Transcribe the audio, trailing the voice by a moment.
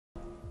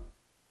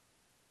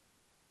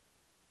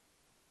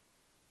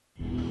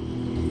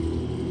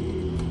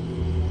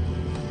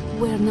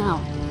Where now?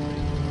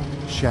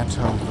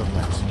 Chateau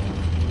Villette.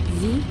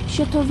 The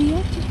Chateau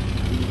Villette?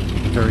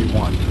 The very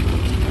one.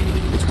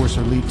 It's where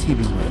Sir Lee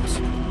Teabing lives.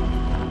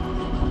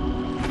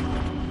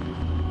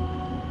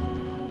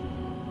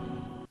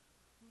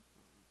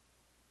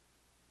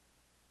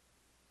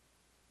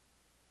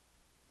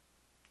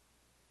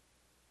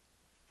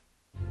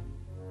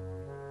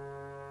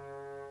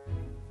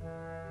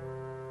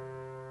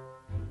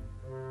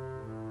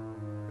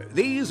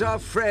 These are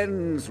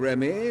friends,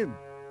 Remy.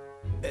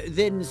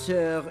 Then,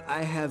 sir,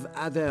 I have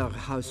other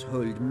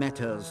household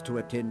matters to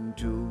attend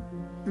to.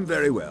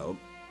 Very well.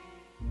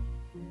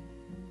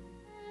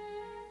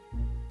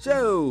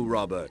 So,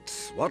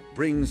 Robert, what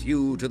brings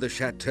you to the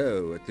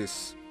chateau at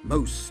this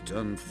most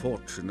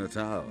unfortunate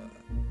hour?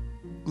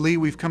 Lee,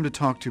 we've come to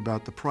talk to you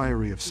about the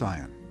Priory of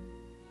Sion.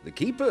 The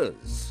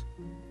Keepers?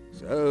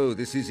 So,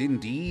 this is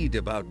indeed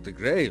about the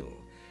Grail.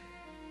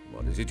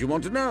 What is it you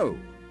want to know?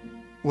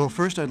 Well,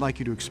 first I'd like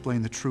you to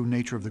explain the true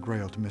nature of the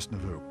Grail to Miss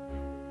Nauvoo.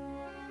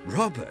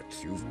 Robert,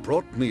 you've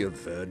brought me a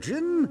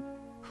virgin?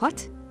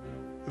 What?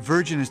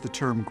 Virgin is the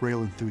term Grail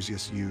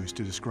enthusiasts use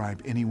to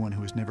describe anyone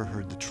who has never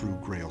heard the true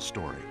Grail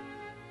story.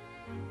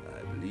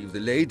 I believe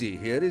the lady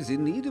here is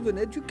in need of an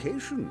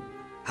education.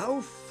 How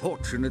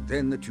fortunate,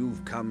 then, that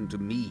you've come to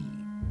me.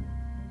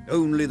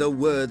 Only the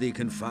worthy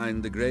can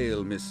find the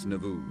Grail, Miss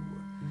Nauvoo.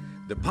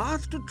 The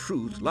path to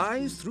truth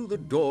lies through the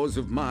doors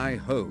of my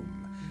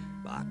home,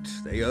 but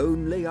they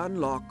only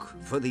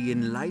unlock for the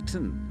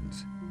enlightened.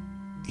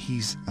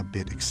 He's a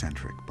bit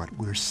eccentric, but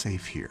we're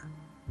safe here.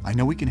 I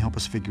know he can help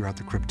us figure out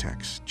the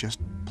cryptex. Just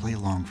play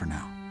along for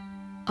now.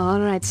 All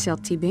right, Sir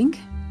Teabing.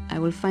 I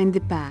will find the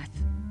path.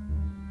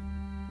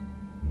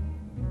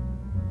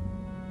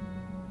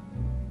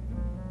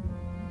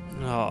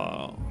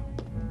 Oh.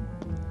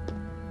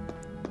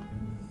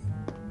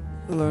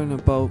 Learn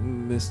about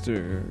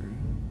Mr.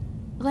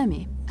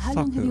 Remy, how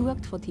long have you Soccer.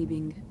 worked for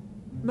Teabing?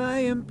 My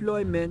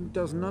employment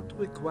does not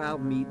require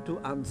me to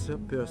answer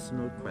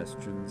personal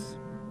questions.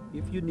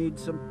 If you need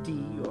some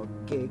tea or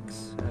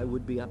cakes, I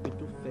would be happy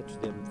to fetch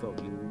them for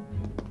you.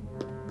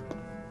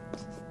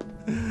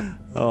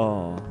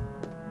 Oh.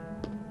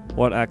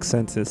 What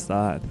accent is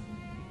that?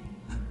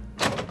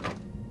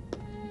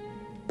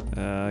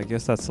 I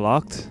guess that's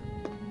locked.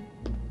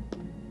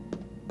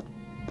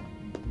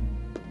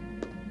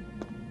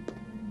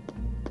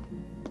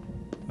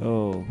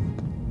 Oh.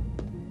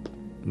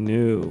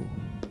 New.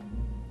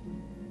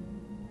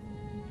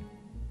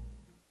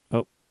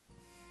 Oh.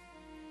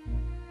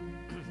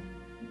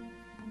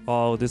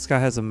 Oh, this guy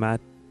has a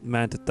mad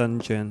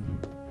dungeon.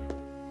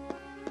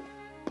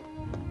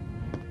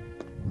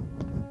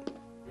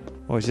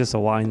 Or it's just a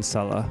wine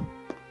cellar.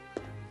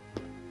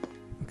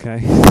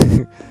 Okay.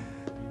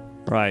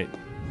 Right.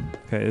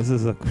 Okay, this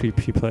is a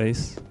creepy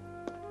place.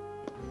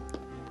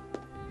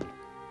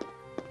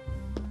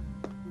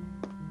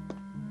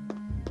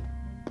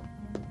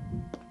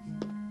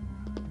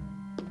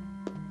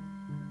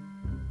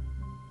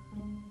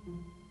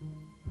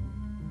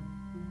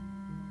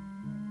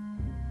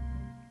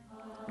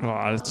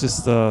 Oh, it's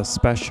just the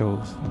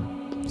special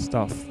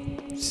stuff.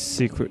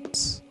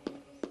 Secrets.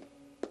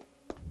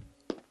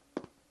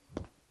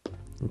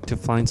 Need to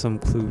find some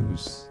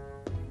clues.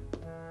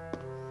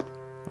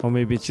 Or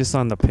maybe it's just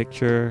on the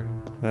picture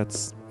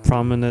that's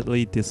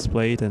prominently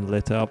displayed and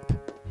lit up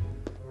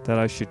that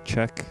I should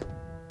check.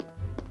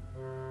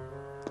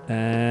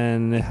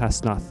 And it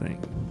has nothing.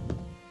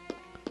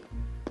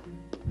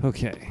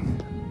 Okay.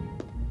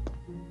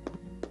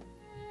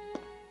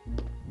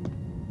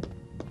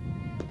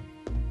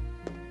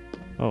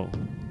 Oh.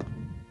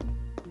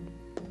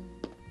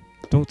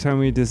 Don't tell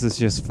me this is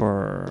just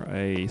for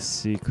a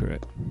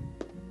secret.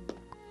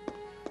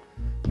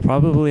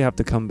 Probably have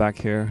to come back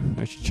here.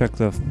 I should check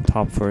the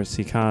top first.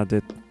 He kind of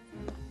did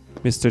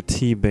Mr.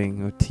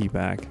 Teabing or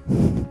Teabag.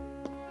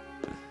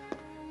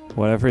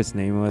 Whatever his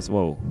name was.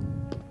 Whoa.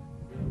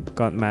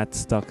 Got Matt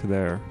stuck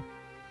there.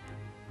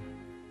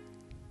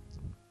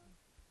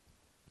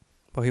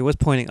 But he was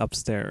pointing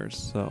upstairs,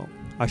 so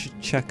I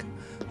should check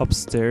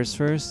upstairs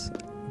first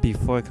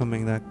before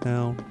coming back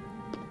down.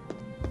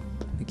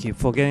 I keep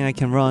forgetting I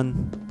can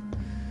run.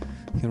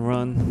 I can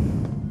run.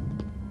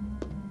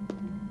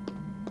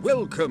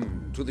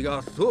 Welcome to the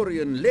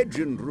Arthurian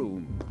Legend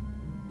Room.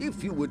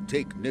 If you would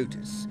take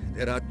notice,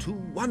 there are two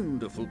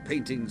wonderful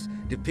paintings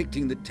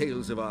depicting the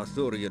tales of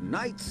Arthurian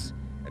knights,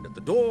 and at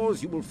the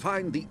doors you will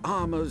find the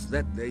armors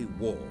that they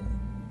wore.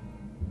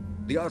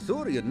 The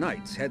Arthurian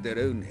knights had their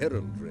own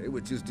heraldry,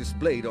 which is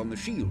displayed on the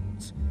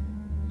shields.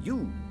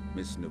 You,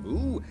 Miss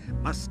Nauvoo,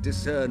 must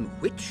discern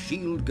which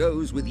shield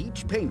goes with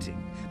each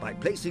painting by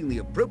placing the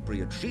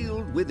appropriate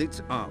shield with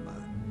its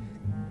armor.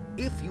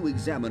 If you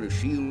examine a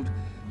shield,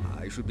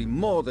 I should be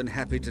more than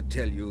happy to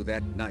tell you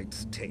that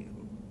knight's tale.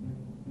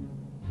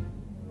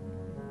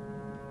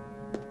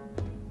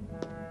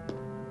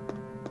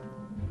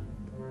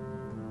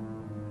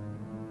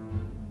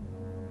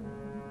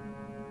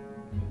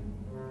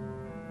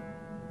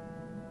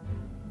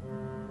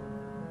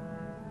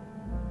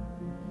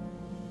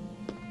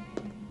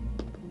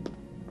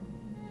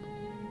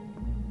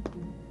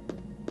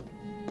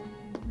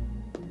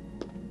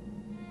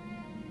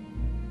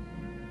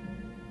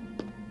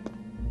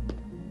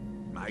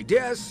 My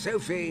dear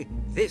Sophie,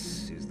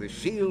 this is the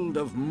shield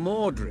of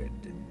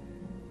Mordred.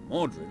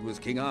 Mordred was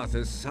King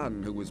Arthur's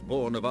son, who was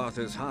born of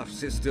Arthur's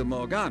half-sister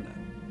Morgana.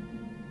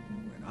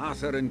 When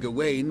Arthur and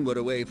Gawain were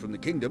away from the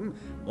kingdom,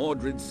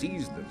 Mordred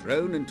seized the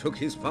throne and took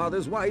his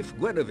father's wife,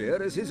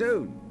 Guinevere, as his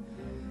own.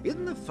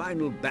 In the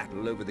final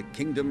battle over the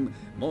kingdom,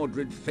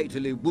 Mordred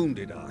fatally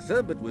wounded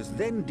Arthur, but was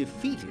then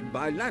defeated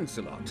by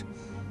Lancelot.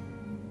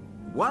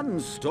 One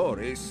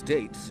story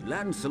states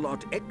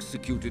Lancelot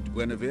executed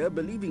Guinevere,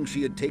 believing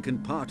she had taken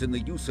part in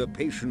the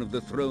usurpation of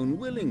the throne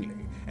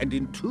willingly, and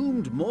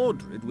entombed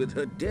Mordred with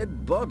her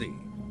dead body,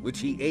 which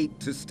he ate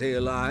to stay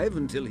alive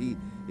until he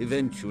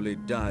eventually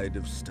died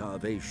of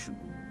starvation.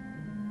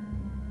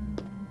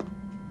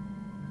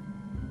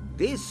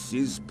 This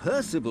is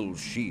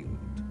Percival's shield.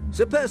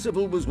 Sir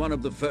Percival was one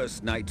of the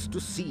first knights to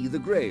see the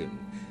Grail.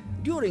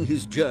 During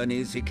his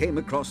journeys he came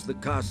across the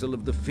castle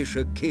of the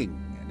Fisher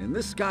King, and in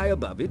the sky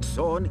above it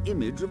saw an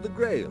image of the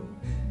Grail.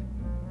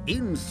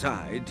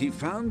 Inside he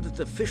found that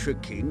the Fisher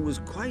King was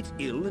quite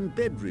ill and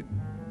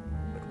bedridden.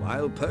 But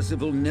while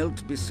Percival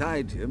knelt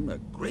beside him, a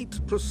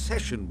great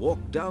procession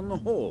walked down the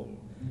hall.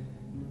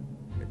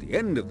 At the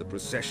end of the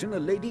procession a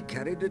lady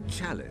carried a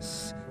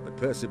chalice, but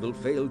Percival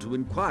failed to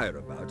inquire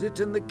about it,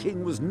 and the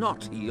king was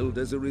not healed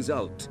as a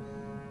result.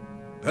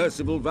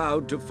 Percival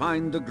vowed to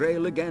find the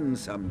Grail again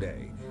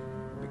someday,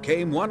 and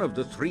became one of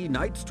the 3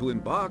 knights to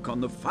embark on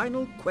the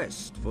final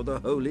quest for the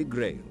Holy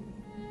Grail.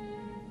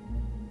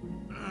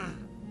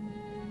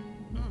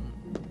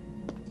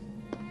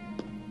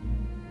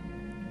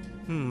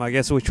 I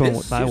guess which one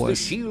This that is was.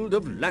 the shield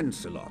of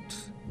Lancelot.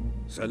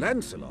 Sir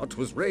Lancelot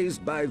was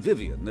raised by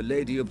Vivian, the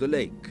Lady of the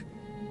Lake.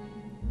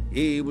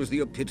 He was the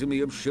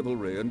epitome of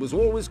chivalry and was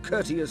always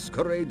courteous,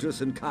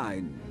 courageous, and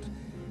kind.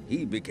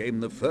 He became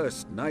the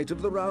first Knight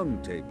of the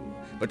Round Table,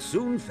 but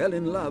soon fell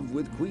in love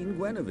with Queen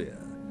Guinevere.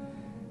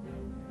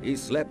 He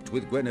slept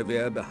with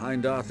Guinevere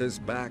behind Arthur's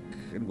back,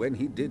 and when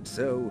he did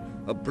so,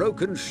 a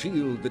broken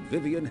shield that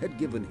Vivian had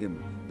given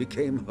him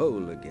became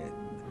whole again.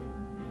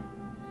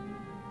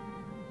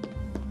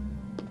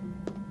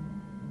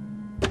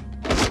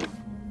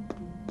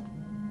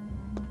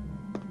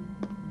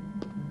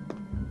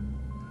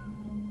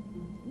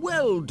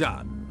 Well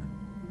done!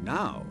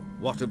 Now,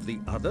 what of the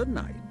other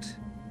knight?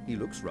 He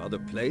looks rather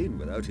plain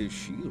without his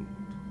shield.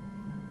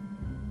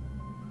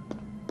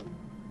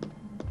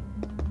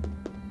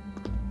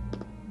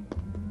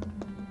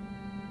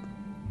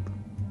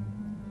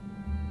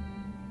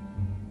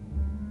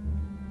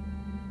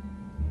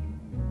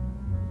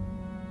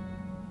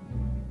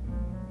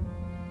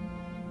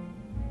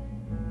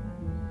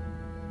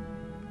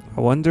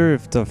 I wonder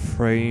if the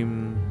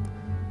frame,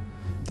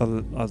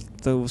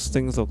 those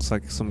things looks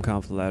like some kind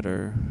of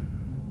letter.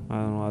 I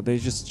don't know, are they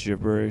just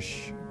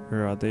gibberish?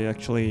 Or are they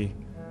actually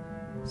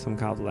some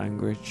kind of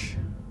language?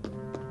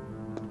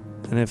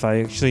 And if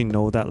I actually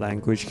know that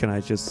language, can I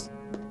just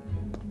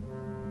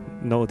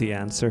know the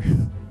answer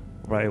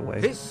right away?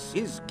 This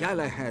is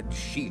Galahad's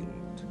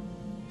shield.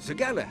 Sir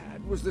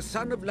Galahad was the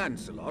son of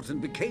Lancelot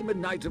and became a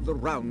Knight of the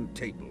Round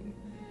Table.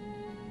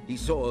 He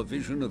saw a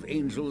vision of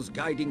angels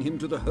guiding him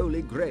to the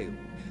Holy Grail.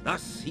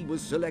 Thus he was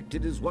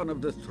selected as one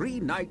of the 3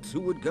 knights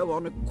who would go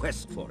on a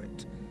quest for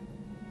it.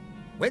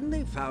 When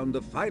they found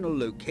the final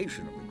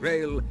location of the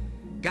Grail,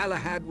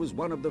 Galahad was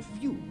one of the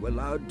few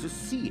allowed to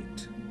see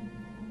it.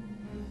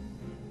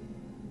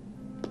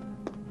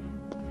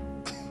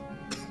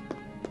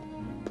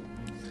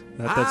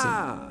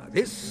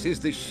 This is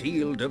the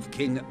shield of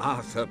King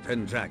Arthur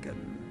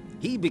Pendragon.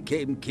 He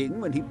became king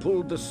when he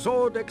pulled the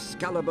sword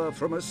Excalibur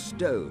from a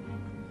stone.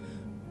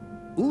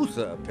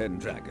 Uther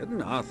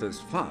Pendragon,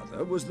 Arthur's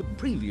father, was the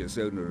previous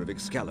owner of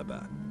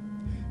Excalibur.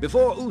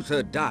 Before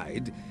Uther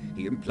died,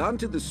 he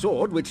implanted the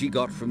sword, which he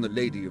got from the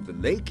Lady of the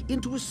Lake,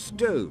 into a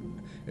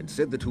stone, and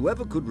said that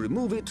whoever could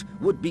remove it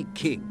would be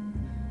king.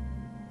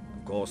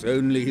 Of course,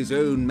 only his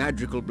own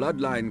magical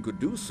bloodline could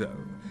do so,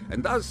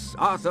 and thus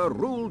Arthur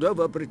ruled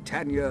over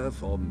Britannia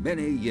for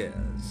many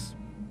years.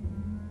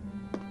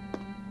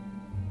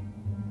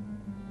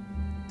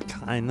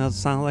 Kinda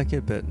sound like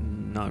it, but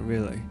not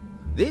really.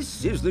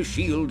 This is the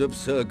shield of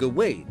Sir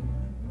Gawain.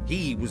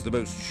 He was the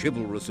most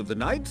chivalrous of the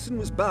knights and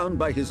was bound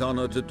by his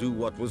honor to do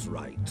what was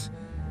right.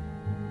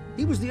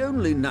 He was the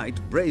only knight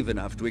brave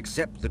enough to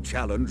accept the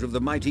challenge of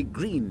the mighty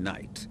Green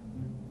Knight.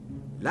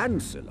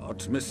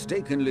 Lancelot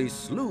mistakenly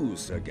slew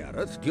Sir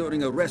Gareth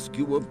during a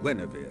rescue of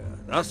Guinevere,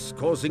 thus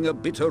causing a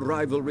bitter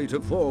rivalry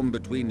to form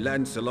between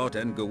Lancelot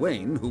and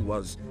Gawain, who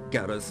was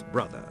Gareth's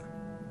brother.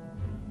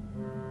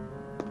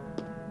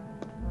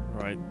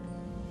 Right.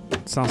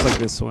 Sounds like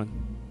this one.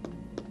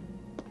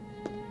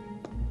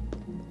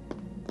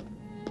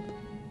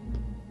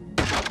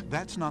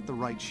 That's not the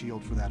right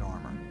shield for that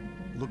armor.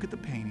 Look at the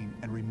painting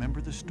and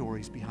remember the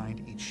stories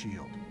behind each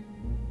shield.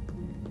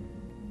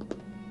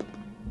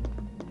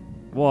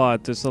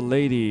 What? There's a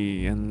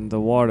lady in the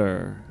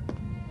water.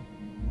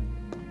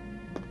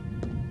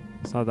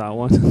 It's not that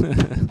one.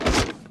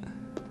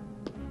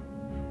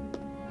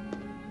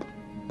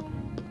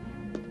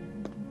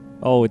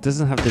 Oh, it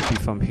doesn't have to be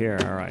from here.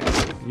 Alright.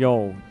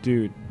 Yo,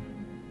 dude.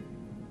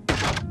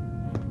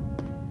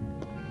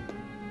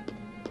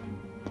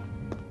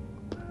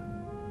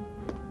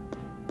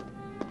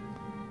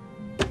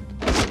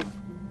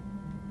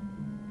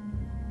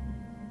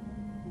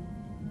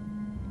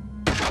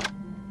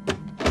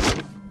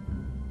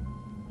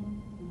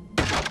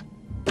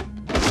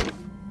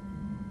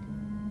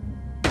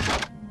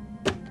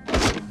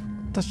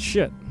 the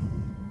shit?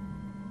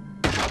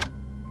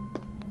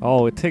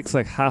 Oh, it takes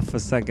like half a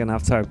second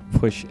after I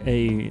push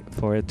A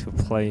for it to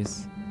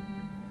place.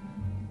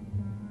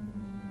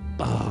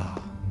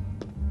 Ah.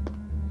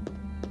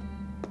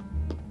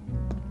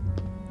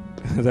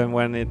 Then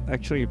when it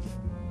actually...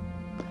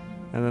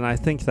 And then I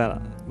think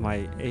that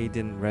my A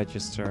didn't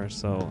register,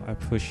 so I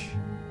push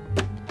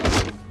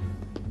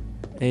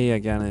A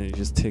again and it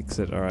just takes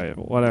it. Alright,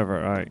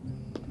 whatever, alright.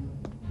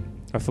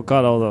 I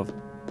forgot all the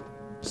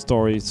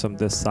stories from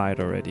this side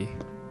already.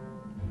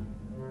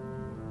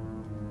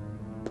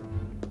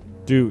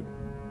 Dude,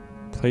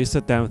 place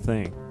the damn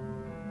thing.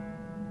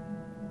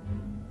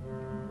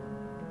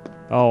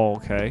 Oh,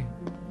 okay.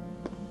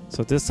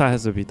 So this side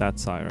has to be that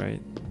side,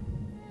 right?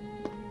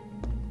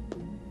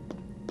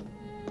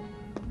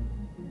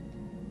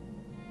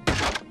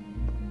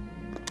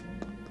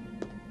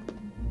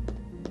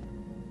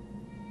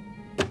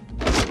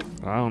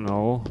 I don't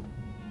know.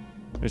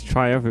 Let's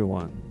try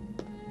everyone.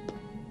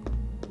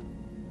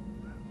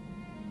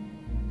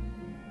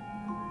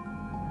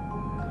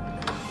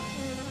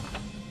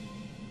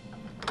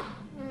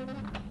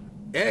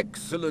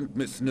 Excellent,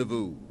 Miss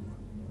Navu.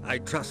 I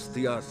trust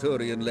the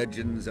Arthurian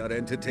legends are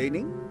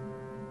entertaining?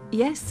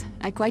 Yes,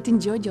 I quite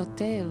enjoyed your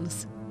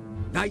tales.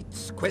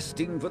 Knights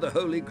questing for the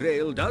Holy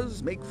Grail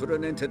does make for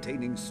an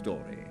entertaining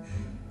story.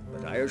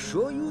 But I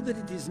assure you that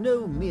it is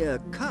no mere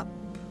cup.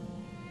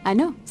 I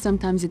know,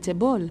 sometimes it's a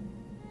ball.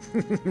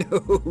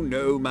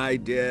 No, my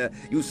dear.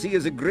 You see,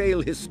 as a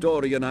Grail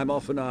historian, I'm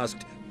often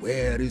asked,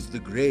 where is the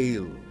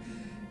Grail?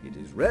 It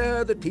is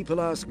rare that people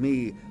ask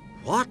me,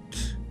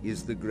 what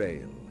is the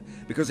Grail?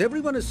 Because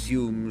everyone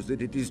assumes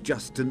that it is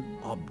just an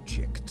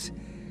object.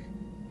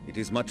 It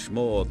is much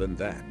more than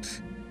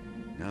that.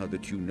 Now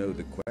that you know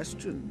the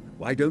question,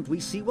 why don't we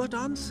see what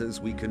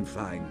answers we can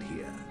find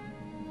here?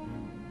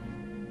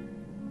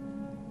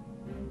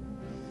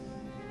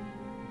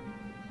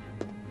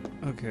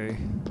 Okay.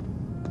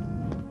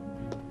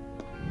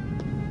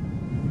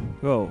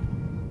 Go.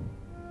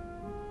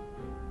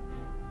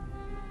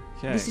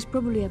 Okay. This is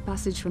probably a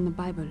passage from the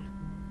Bible.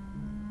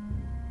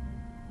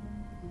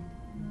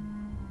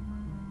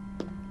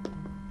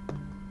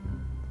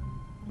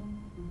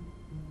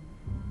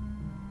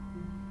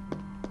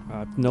 I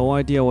have no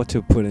idea what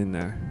to put in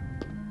there.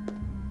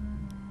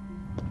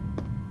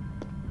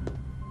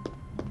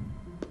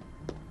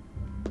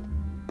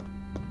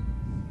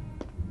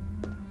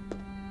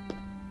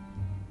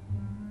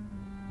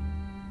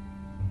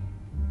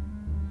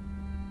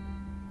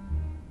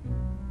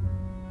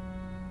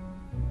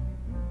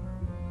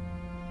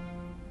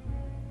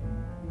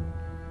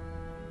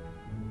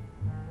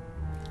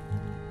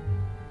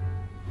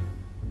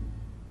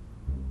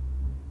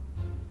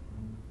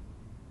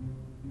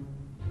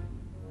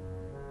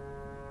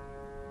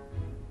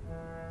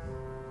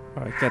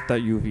 Alright, get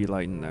that UV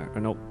light in there.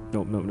 Nope,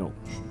 nope, nope, nope.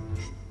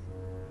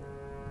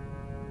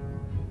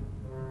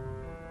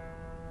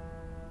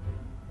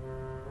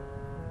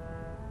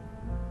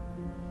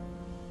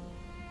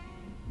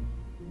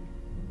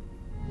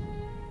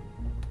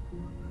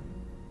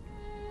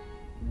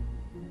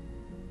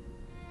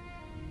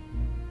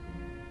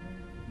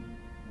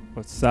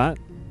 What's that?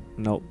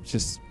 Nope,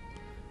 just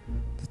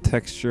the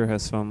texture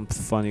has some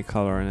funny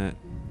color in it.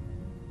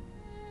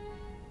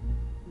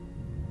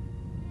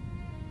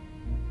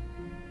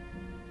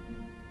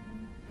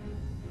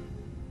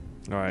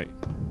 Alright.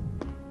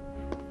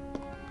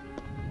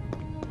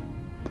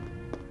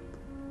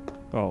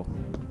 Oh.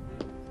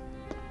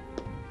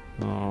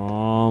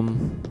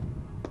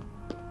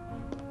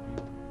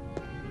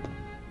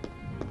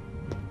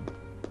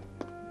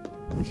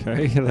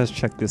 Okay, let's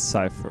check this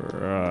side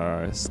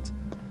first.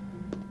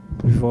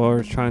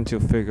 Before trying to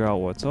figure out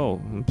what's...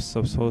 Oh, I'm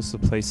supposed to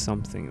place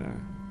something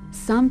there.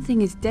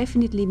 Something is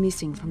definitely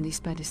missing from this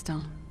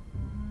pedestal.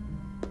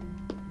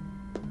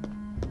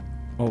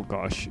 Oh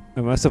gosh,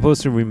 am I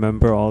supposed to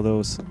remember all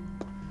those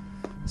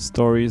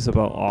stories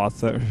about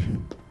Arthur?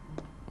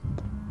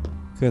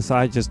 Because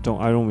I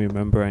don't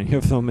remember any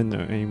of them in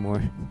there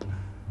anymore.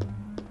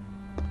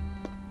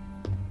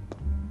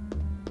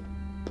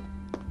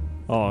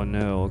 Oh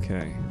no,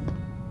 okay.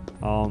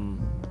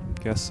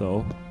 Guess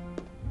so.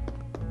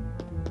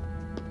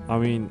 I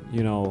mean,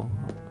 you know,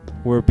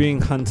 we're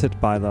being hunted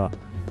by the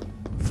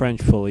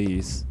French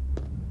police.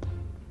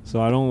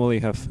 So I don't really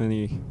have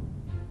any...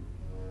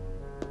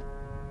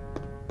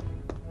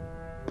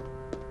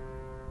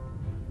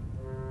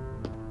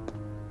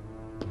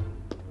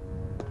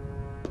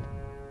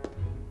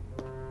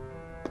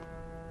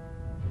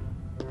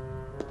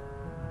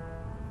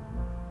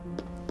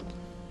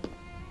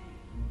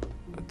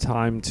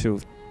 time to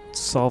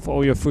solve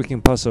all your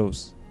freaking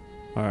puzzles.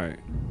 Alright.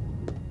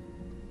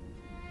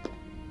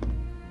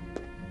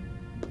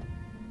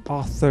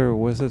 Arthur,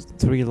 was it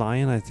 3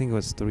 lion? I think it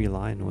was 3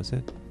 lion, was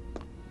it?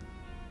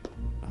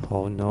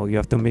 Oh no, you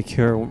have to make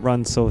her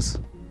run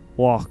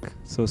walk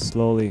so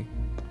slowly.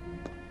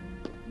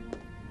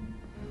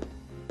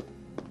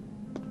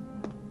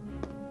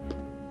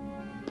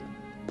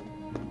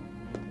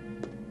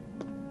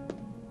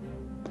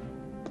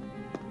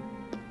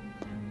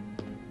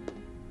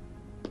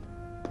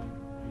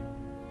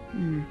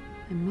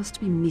 I must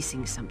be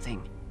missing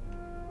something.